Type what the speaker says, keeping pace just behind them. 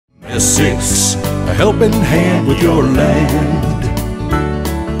Messick's, a helping hand with your land.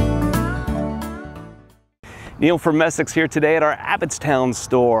 Neil from Messick's here today at our Abbottstown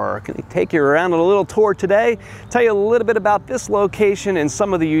store. Can I take you around on a little tour today? Tell you a little bit about this location and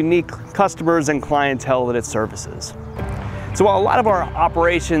some of the unique customers and clientele that it services. So while a lot of our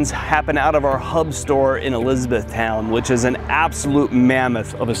operations happen out of our hub store in Elizabethtown, which is an absolute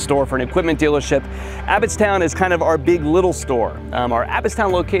mammoth of a store for an equipment dealership, Abbottstown is kind of our big little store. Our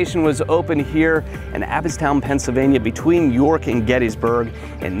Abbottstown location was opened here in Abbottstown, Pennsylvania, between York and Gettysburg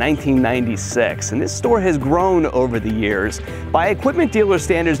in 1996. And this store has grown over the years. By equipment dealer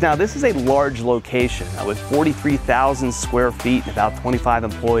standards now, this is a large location with 43,000 square feet and about 25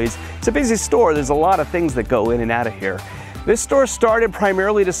 employees. It's a busy store. There's a lot of things that go in and out of here. This store started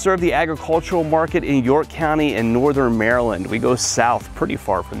primarily to serve the agricultural market in York County and northern Maryland. We go south pretty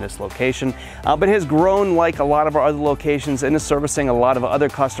far from this location, but has grown like a lot of our other locations and is servicing a lot of other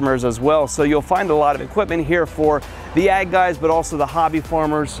customers as well. So you'll find a lot of equipment here for the ag guys, but also the hobby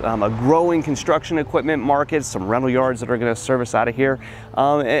farmers, a growing construction equipment market, some rental yards that are going to service out of here,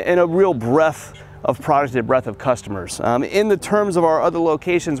 and a real breadth of product and breadth of customers. In the terms of our other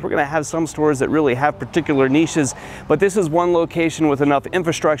locations, we're going to have some stores that really have particular niches, but this is one location with enough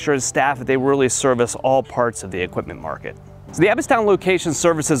infrastructure and staff that they really service all parts of the equipment market. So the Abbottstown location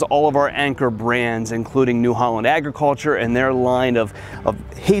services all of our anchor brands, including New Holland Agriculture and their line of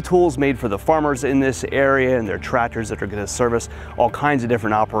hay tools made for the farmers in this area, and their tractors that are going to service all kinds of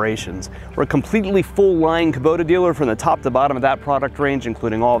different operations. We're a completely full line Kubota dealer from the top to bottom of that product range,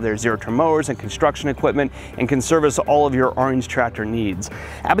 including all of their zero-turn mowers and construction equipment, and can service all of your orange tractor needs.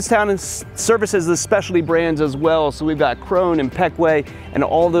 Abbottstown services the specialty brands as well, so we've got Krone and Peckway and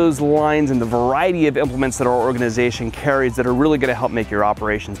all those lines and the variety of implements that our organization carries that are really going to help make your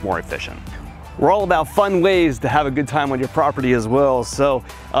operations more efficient. We're all about fun ways to have a good time on your property as well. So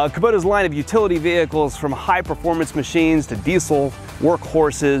Kubota's line of utility vehicles, from high performance machines to diesel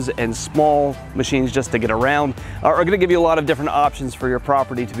workhorses and small machines just to get around, are going to give you a lot of different options for your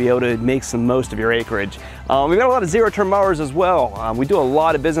property to be able to make some most of your acreage. We've got a lot of zero-turn mowers as well. We do a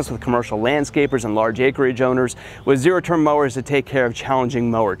lot of business with commercial landscapers and large acreage owners with zero-turn mowers to take care of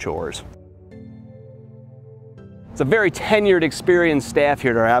challenging mower chores. It's a very tenured, experienced staff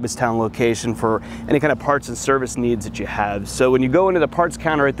here at our Abbottstown location for any kind of parts and service needs that you have. So when you go into the parts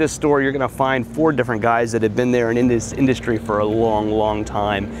counter at this store, you're going to find 4 different guys that have been there and in this industry for a long, long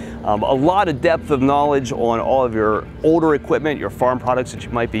time. A lot of depth of knowledge on all of your older equipment, your farm products that you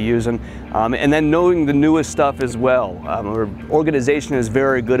might be using, and then knowing the newest stuff as well. Our organization is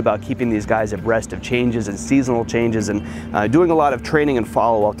very good about keeping these guys abreast of changes and seasonal changes, and doing a lot of training and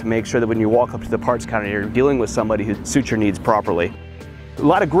follow-up to make sure that when you walk up to the parts counter, you're dealing with somebody who suits your needs properly. A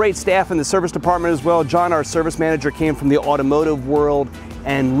lot of great staff in the service department as well. John, our service manager, came from the automotive world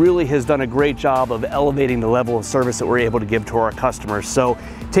and really has done a great job of elevating the level of service that we're able to give to our customers. So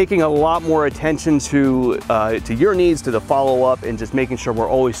taking a lot more attention to your needs, to the follow-up, and just making sure we're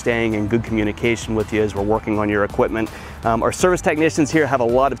always staying in good communication with you as we're working on your equipment. Our service technicians here have a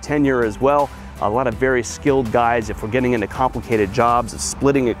lot of tenure as well. A lot of very skilled guys. If we're getting into complicated jobs of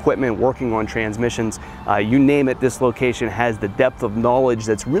splitting equipment, working on transmissions, you name it, this location has the depth of knowledge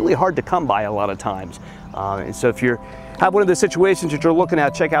that's really hard to come by a lot of times. And so if you have one of the situations that you're looking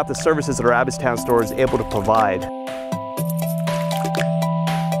at, check out the services that our Abbottstown store is able to provide.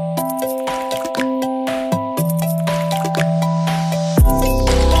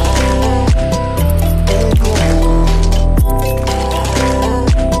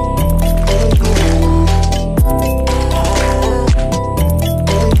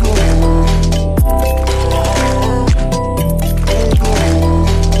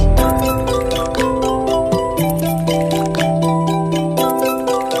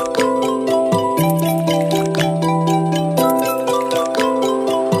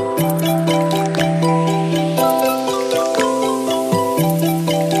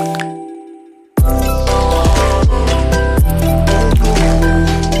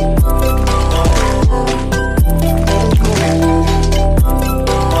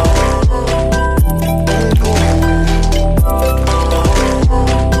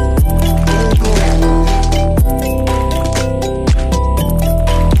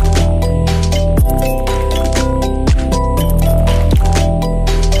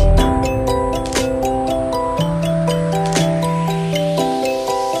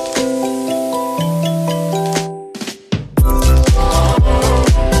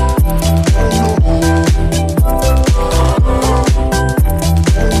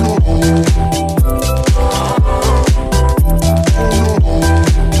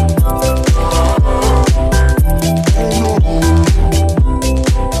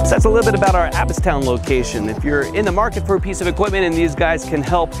 That's a little bit about our Abbottstown location. If you're in the market for a piece of equipment and these guys can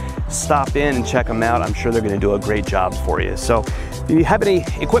help, stop in and check them out. I'm sure they're going to do a great job for you. So if you have any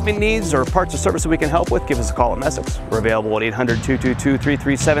equipment needs or parts or service that we can help with, give us a call at Messick's. We're available at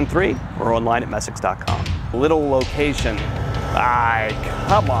 800-222-3373 or online at messicks.com. Little location.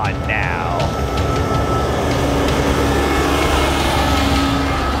 Come on now.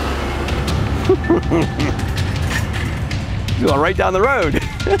 Going right down the road.